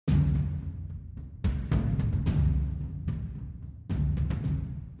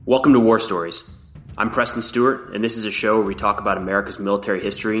Welcome to War Stories. I'm Preston Stewart, and this is a show where we talk about America's military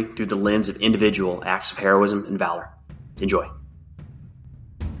history through the lens of individual acts of heroism and valor. Enjoy.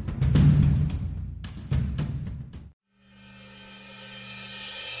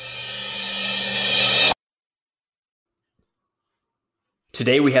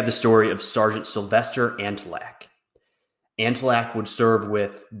 Today we have the story of Sergeant Sylvester Antilak. Antilak would serve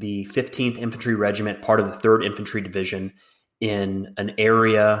with the 15th Infantry Regiment, part of the 3rd Infantry Division, in an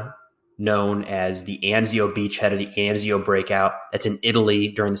area known as the Anzio beachhead or the Anzio breakout. That's in Italy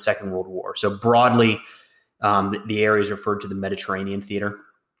during the Second World War. So broadly, the area is referred to the Mediterranean theater.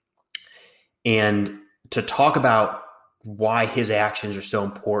 And to talk about why his actions are so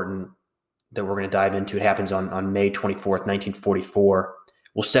important that we're going to dive into, it happens on May 24th, 1944.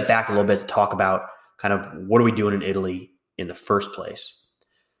 We'll step back a little bit to talk about kind of what are we doing in Italy in the first place.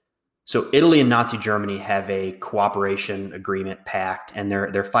 So Italy and Nazi Germany have a cooperation agreement pact, and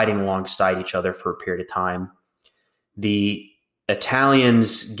they're fighting alongside each other for a period of time. The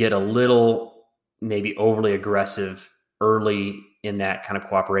Italians get a little maybe overly aggressive early in that kind of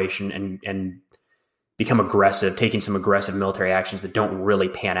cooperation and become aggressive, taking some aggressive military actions that don't really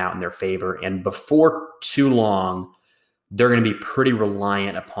pan out in their favor. And before too long, they're going to be pretty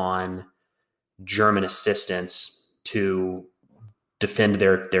reliant upon German assistance to defend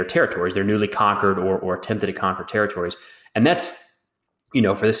their territories, their newly conquered or attempted to conquer territories. And that's,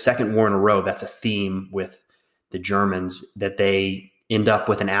 for the second war in a row, that's a theme with the Germans, that they end up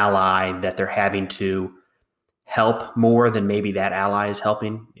with an ally that they're having to help more than maybe that ally is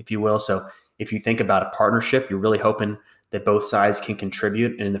helping, if you will. So if you think about a partnership, you're really hoping that both sides can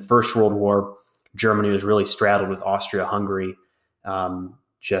contribute. And in the First World War, Germany was really straddled with Austria-Hungary,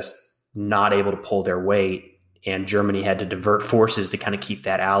 just not able to pull their weight. And Germany had to divert forces to kind of keep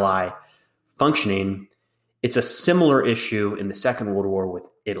that ally functioning. It's a similar issue in the Second World War with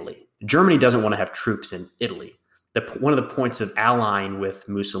Italy. Germany doesn't want to have troops in Italy. One of the points of allying with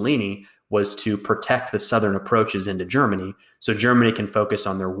Mussolini was to protect the southern approaches into Germany, so Germany can focus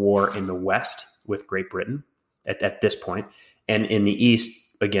on their war in the west with Great Britain at this point, and in the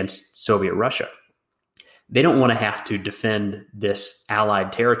east against Soviet Russia. They don't want to have to defend this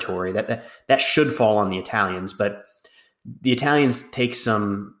allied territory. That should fall on the Italians, but the Italians take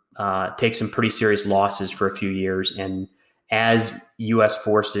some pretty serious losses for a few years. And as U.S.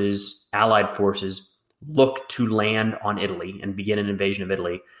 forces, allied forces, look to land on Italy and begin an invasion of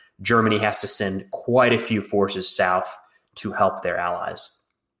Italy, Germany has to send quite a few forces south to help their allies.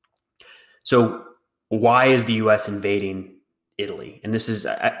 So why is the U.S. invading Italy? And this is...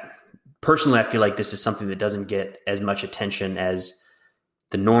 Personally, I feel like this is something that doesn't get as much attention as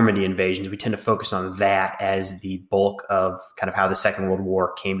the Normandy invasions. We tend to focus on that as the bulk of kind of how the Second World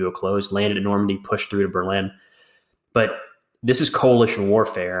War came to a close, landed at Normandy, pushed through to Berlin. But this is coalition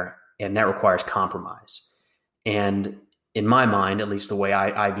warfare, and that requires compromise. And in my mind, at least the way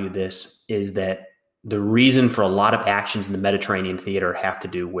I view this, is that the reason for a lot of actions in the Mediterranean theater have to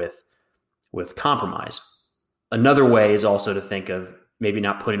do with compromise. Another way is also to think of maybe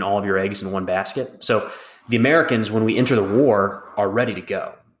not putting all of your eggs in one basket. So the Americans, when we enter the war, are ready to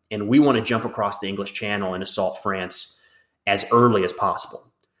go. And we want to jump across the English Channel and assault France as early as possible.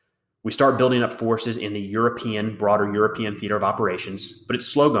 We start building up forces in the broader European theater of operations, but it's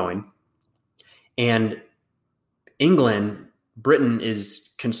slow going. And Britain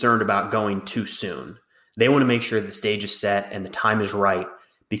is concerned about going too soon. They want to make sure the stage is set and the time is right,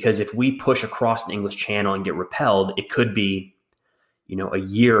 because if we push across the English Channel and get repelled, it could be a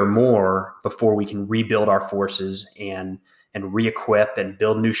year or more before we can rebuild our forces and re-equip and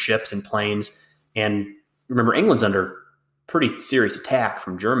build new ships and planes. And remember, England's under pretty serious attack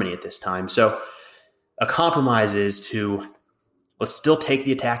from Germany at this time. So a compromise is let's still take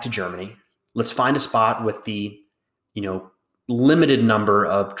the attack to Germany. Let's find a spot with the, limited number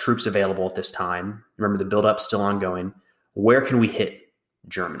of troops available at this time. Remember, the build-up's still ongoing. Where can we hit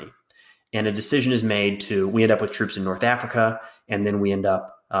Germany? And a decision is made we end up with troops in North Africa, and then we end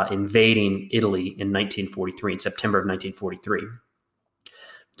up invading Italy in 1943, in September of 1943.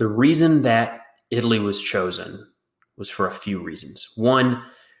 The reason that Italy was chosen was for a few reasons. One,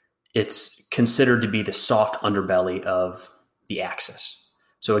 it's considered to be the soft underbelly of the Axis.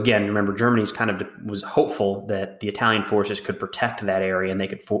 So again, remember, Germany's kind of was hopeful that the Italian forces could protect that area and they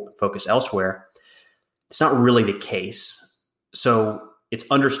could focus elsewhere. It's not really the case. So it's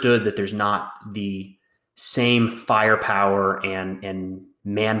understood that there's not the same firepower and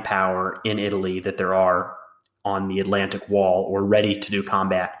manpower in Italy that there are on the Atlantic Wall or ready to do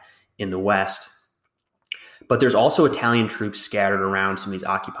combat in the West. But there's also Italian troops scattered around some of these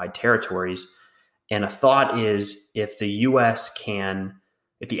occupied territories. And a thought is, if the U.S. can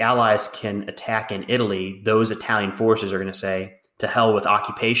if the Allies can attack in Italy, those Italian forces are going to say, to hell with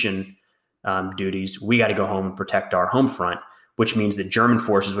occupation duties. We got to go home and protect our home front, which means that German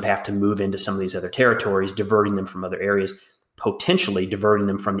forces would have to move into some of these other territories, diverting them from other areas, potentially diverting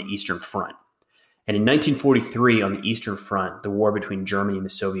them from the Eastern Front. And in 1943, on the Eastern Front, the war between Germany and the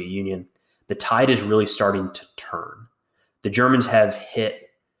Soviet Union, the tide is really starting to turn. The Germans have hit,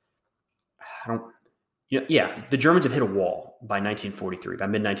 the Germans have hit a wall by 1943, by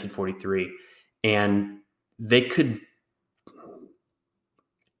mid-1943, and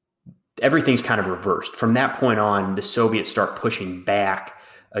everything's kind of reversed. From that point on, the Soviets start pushing back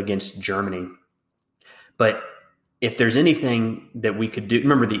against Germany. But if there's anything that we could do,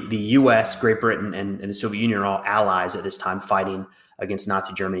 remember the US, Great Britain, and the Soviet Union are all allies at this time fighting against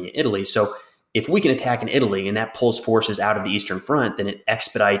Nazi Germany and Italy. So if we can attack in Italy and that pulls forces out of the Eastern Front, then it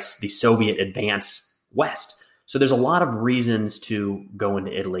expedites the Soviet advance west. So there's a lot of reasons to go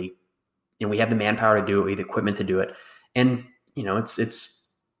into Italy, and we have the manpower to do it, we have the equipment to do it. And, it's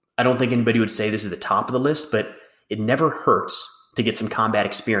I don't think anybody would say this is the top of the list, but it never hurts to get some combat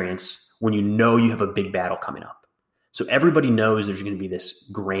experience when you know you have a big battle coming up. So everybody knows there's going to be this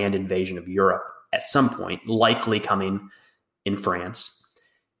grand invasion of Europe at some point, likely coming in France.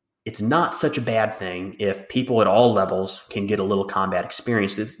 It's not such a bad thing if people at all levels can get a little combat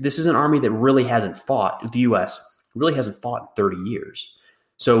experience. This is an army that really hasn't fought, the U.S. really hasn't fought in 30 years.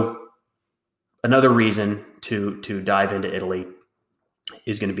 So another reason to dive into Italy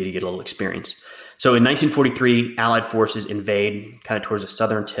is going to be to get a little experience. So in 1943, Allied forces invade kind of towards the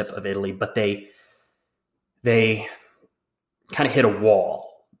southern tip of Italy, but they kind of hit a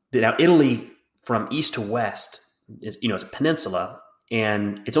wall. Now, Italy from east to west is, it's a peninsula,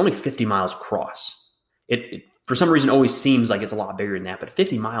 and it's only 50 miles across. It for some reason always seems like it's a lot bigger than that, but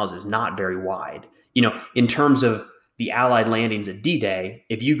 50 miles is not very wide. In terms of the Allied landings at D-Day,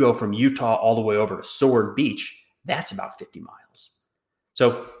 if you go from Utah all the way over to Sword Beach, that's about 50 miles.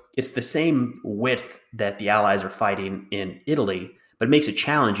 So it's the same width that the Allies are fighting in Italy, but it makes it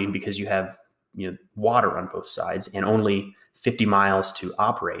challenging because you have water on both sides and only 50 miles to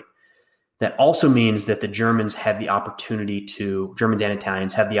operate. That also means that the Germans and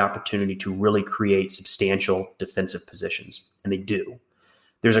Italians have the opportunity to really create substantial defensive positions, and they do.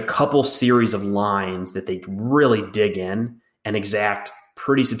 There's a couple series of lines that they really dig in and exact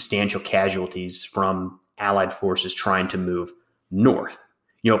pretty substantial casualties from Allied forces trying to move north.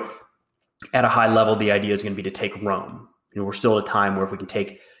 At a high level, the idea is going to be to take Rome. We're still at a time where if we can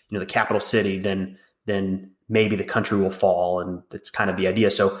take, the capital city, then maybe the country will fall, and that's kind of the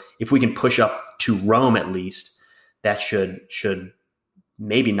idea. So if we can push up to Rome at least, that should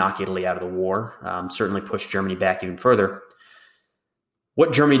maybe knock Italy out of the war, certainly push Germany back even further.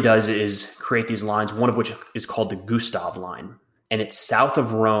 What Germany does is create these lines, one of which is called the Gustav Line, and it's south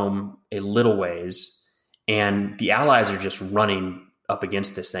of Rome a little ways, and the Allies are just running up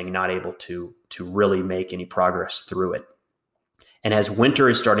against this thing, not able to really make any progress through it. And as winter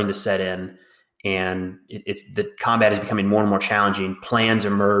is starting to set in, and the combat is becoming more and more challenging, plans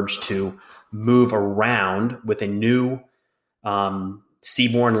emerge to move around with a new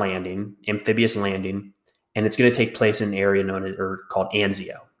seaborne landing, amphibious landing, and it's going to take place in an area called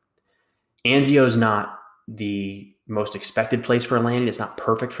Anzio. Anzio is not the most expected place for a landing. It's not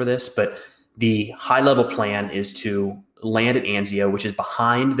perfect for this, but the high-level plan is to land at Anzio, which is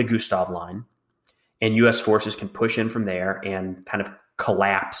behind the Gustav Line, and U.S. forces can push in from there and kind of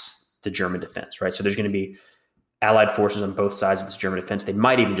collapse the German defense, right? So there's going to be Allied forces on both sides of this German defense. They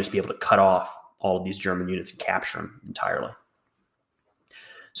might even just be able to cut off all of these German units and capture them entirely.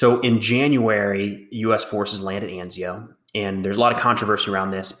 So in January, U.S. forces land at Anzio, and there's a lot of controversy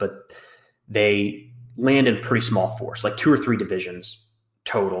around this, but they land in pretty small force, like 2 or 3 divisions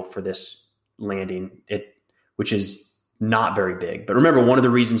total for this landing, which is not very big. But remember, one of the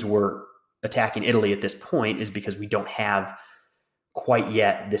reasons we're attacking Italy at this point is because we don't have quite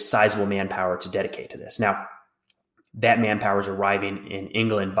yet this sizable manpower to dedicate to this. Now, that manpower is arriving in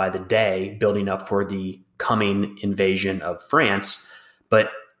England by the day, building up for the coming invasion of France. But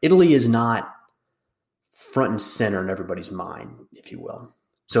Italy is not front and center in everybody's mind, if you will.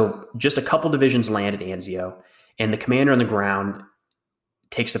 So just a couple divisions land at Anzio, and the commander on the ground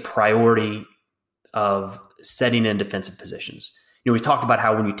takes the priority of setting in defensive positions. We talked about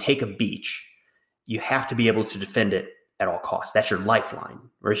how when you take a beach, you have to be able to defend it at all costs. That's your lifeline,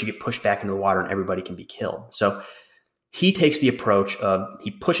 or else you get pushed back into the water and everybody can be killed. So he takes the approach of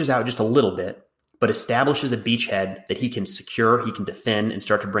he pushes out just a little bit, but establishes a beachhead that he can secure, he can defend, and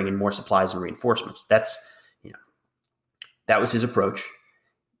start to bring in more supplies and reinforcements. That was his approach.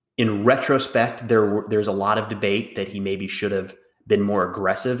 In retrospect, there's a lot of debate that he maybe should have been more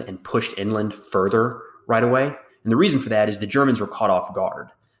aggressive and pushed inland further right away. And the reason for that is the Germans were caught off guard.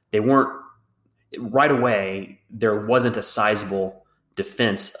 They weren't right away. There wasn't a sizable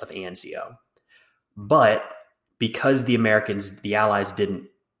defense of Anzio, but because the Allies didn't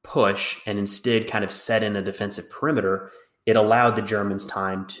push and instead kind of set in a defensive perimeter, it allowed the Germans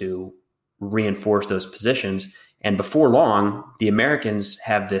time to reinforce those positions. And before long, the Americans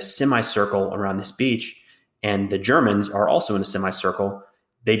have this semicircle around this beach, and the Germans are also in a semicircle.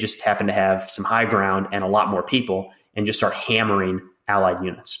 They just happen to have some high ground and a lot more people and just start hammering Allied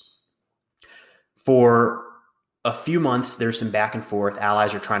units. For a few months, there's some back and forth.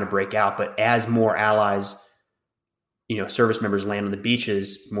 Allies are trying to break out, but as more Allies, service members land on the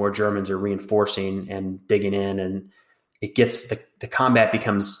beaches, more Germans are reinforcing and digging in, and it gets the combat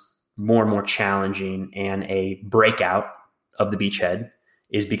becomes more and more challenging, and a breakout of the beachhead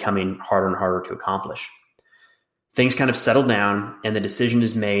is becoming harder and harder to accomplish. Things kind of settle down, and the decision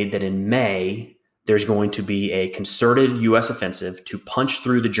is made that in May, there's going to be a concerted U.S. offensive to punch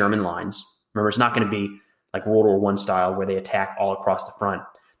through the German lines. Remember, it's not going to be like World War I style where they attack all across the front.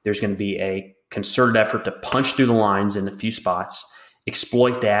 There's going to be a concerted effort to punch through the lines in a few spots,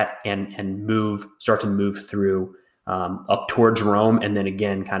 exploit that, and start to move through up towards Rome, and then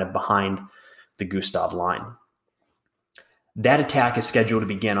again kind of behind the Gustav line. That attack is scheduled to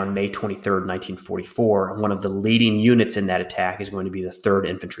begin on May 23rd, 1944. One of the leading units in that attack is going to be the 3rd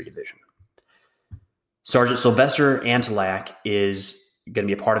Infantry Division. Sergeant Sylvester Antillac is going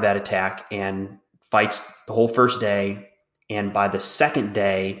to be a part of that attack and fights the whole first day, and by the second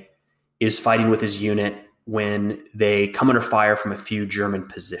day is fighting with his unit when they come under fire from a few German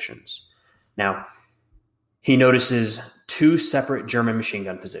positions. Now, he notices 2 separate German machine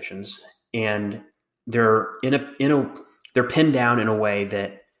gun positions, and they're they're pinned down in a way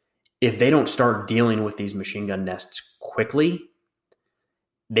that if they don't start dealing with these machine gun nests quickly,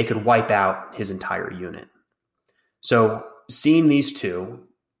 they could wipe out his entire unit. So seeing these two,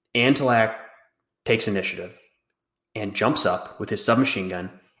 Antillac takes initiative and jumps up with his submachine gun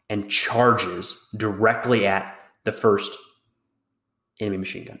and charges directly at the first enemy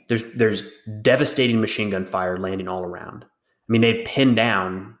machine gun. There's devastating machine gun fire landing all around. I mean, they pinned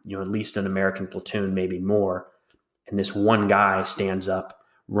down, at least an American platoon, maybe more. And this one guy stands up,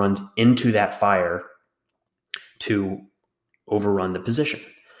 runs into that fire to overrun the position.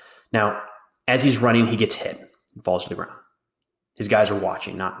 Now, as he's running, he gets hit and falls to the ground. His guys are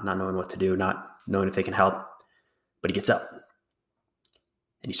watching, not knowing what to do, not knowing if they can help, but he gets up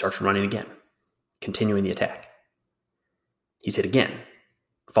and he starts running again, continuing the attack. He's hit again,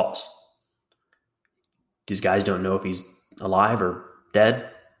 falls. These guys don't know if he's alive or dead.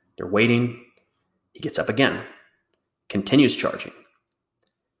 They're waiting. He gets up again, continues charging.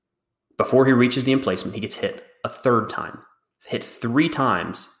 Before he reaches the emplacement, he gets hit a third time, hit 3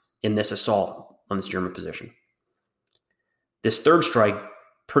 times in this assault on this German position. This third strike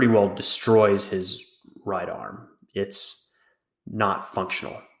pretty well destroys his right arm. It's not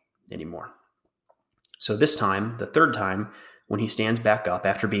functional anymore. So this time, the third time, when he stands back up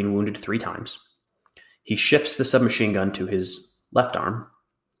after being wounded 3 times, he shifts the submachine gun to his left arm,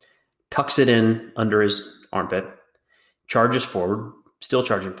 tucks it in under his armpit, charges forward, still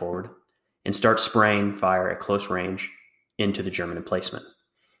charging forward, and starts spraying fire at close range into the German emplacement.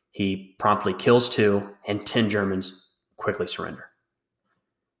 He promptly kills 2, and 10 Germans quickly surrender.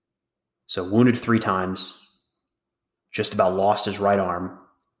 So wounded 3 times, just about lost his right arm,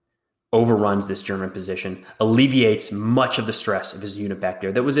 overruns this German position, alleviates much of the stress of his unit back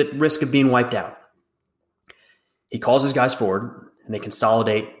there that was at risk of being wiped out. He calls his guys forward, and they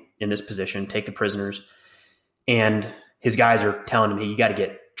consolidate in this position, take the prisoners, and his guys are telling him, hey, you got to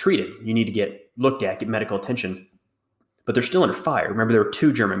get treated. You need to get looked at, get medical attention. But they're still under fire. Remember, there were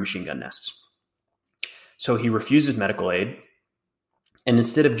 2 German machine gun nests. So he refuses medical aid, and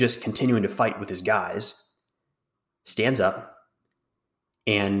instead of just continuing to fight with his guys, stands up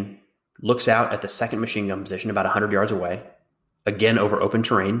and looks out at the second machine gun position about 100 yards away, again over open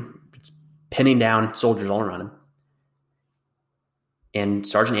terrain. It's pinning down soldiers all around him. And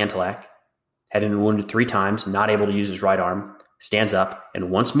Sergeant Antillac, having been wounded 3 times, not able to use his right arm, stands up and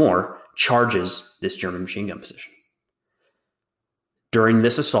once more charges this German machine gun position. During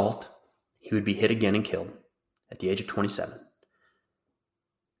this assault, he would be hit again and killed at the age of 27.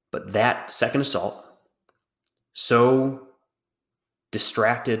 But that second assault so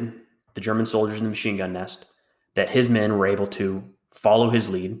distracted the German soldiers in the machine gun nest that his men were able to follow his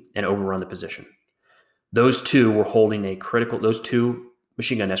lead and overrun the position. Those 2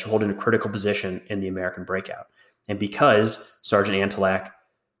 machine gun nests were holding a critical position in the American breakout. And because Sergeant Antillac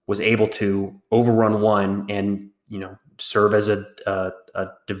was able to overrun one and, serve as a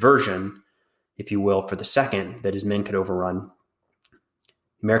diversion, if you will, for the second that his men could overrun,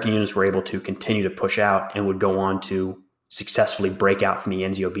 American units were able to continue to push out and would go on to successfully break out from the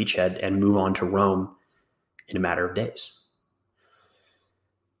Anzio beachhead and move on to Rome in a matter of days.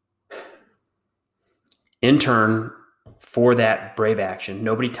 In turn, for that brave action,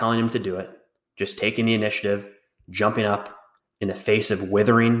 nobody telling him to do it, just taking the initiative, jumping up in the face of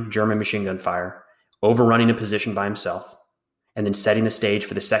withering German machine gun fire, overrunning a position by himself, and then setting the stage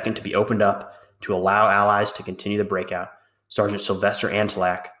for the second to be opened up to allow Allies to continue the breakout, Sergeant Sylvester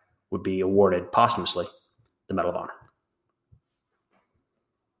Antelak would be awarded posthumously the Medal of Honor.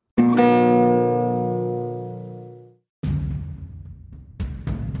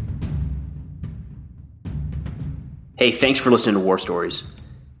 Hey, thanks for listening to War Stories.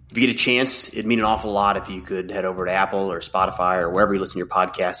 If you get a chance, it'd mean an awful lot if you could head over to Apple or Spotify or wherever you listen to your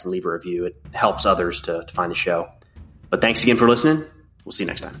podcast and leave a review. It helps others to find the show. But thanks again for listening. We'll see you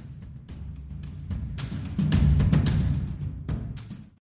next time.